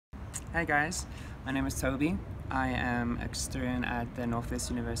Hey guys, my name is Tobie. I am a student at the Northwest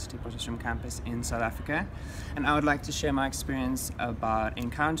University Potchefstroom campus in South Africa, and I would like to share my experience about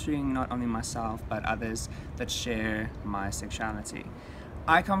encountering not only myself but others that share my sexuality.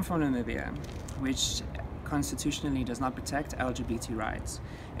 I come from Namibia, which constitutionally does not protect LGBT rights.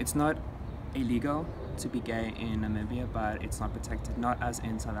 It's not illegal to be gay in Namibia, but it's not protected, not as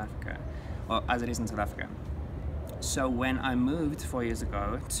in South Africa, or as it is in South Africa. So when I moved 4 years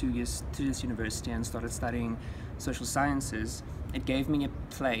ago to this university and started studying social sciences, it gave me a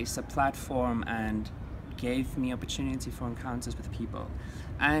place, a platform, and gave me opportunity for encounters with people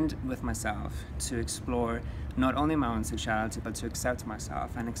and with myself to explore not only my own sexuality but to accept myself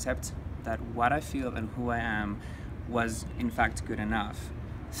and accept that what I feel and who I am was in fact good enough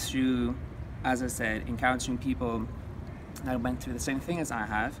through, as I said, encountering people that went through the same thing as I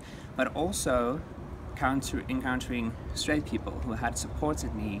have, but also encountering straight people who had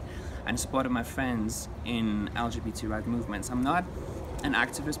supported me and supported my friends in LGBT right movements. I'm not an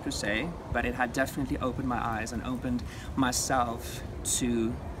activist per se, but it had definitely opened my eyes and opened myself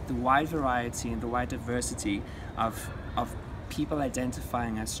to the wide variety and the wide diversity of people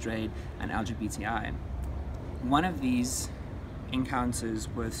identifying as straight and LGBTI. One of these encounters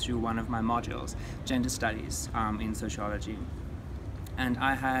was through one of my modules, gender studies in sociology. And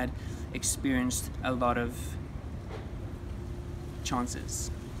I had experienced a lot of chances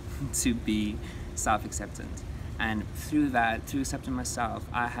to be self-acceptant. And through that, through accepting myself,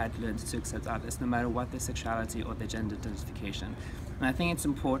 I had learned to accept others, no matter what their sexuality or their gender identification. And I think it's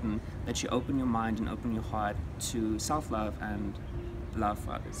important that you open your mind and open your heart to self-love and love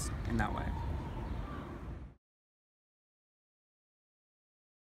for others in that way.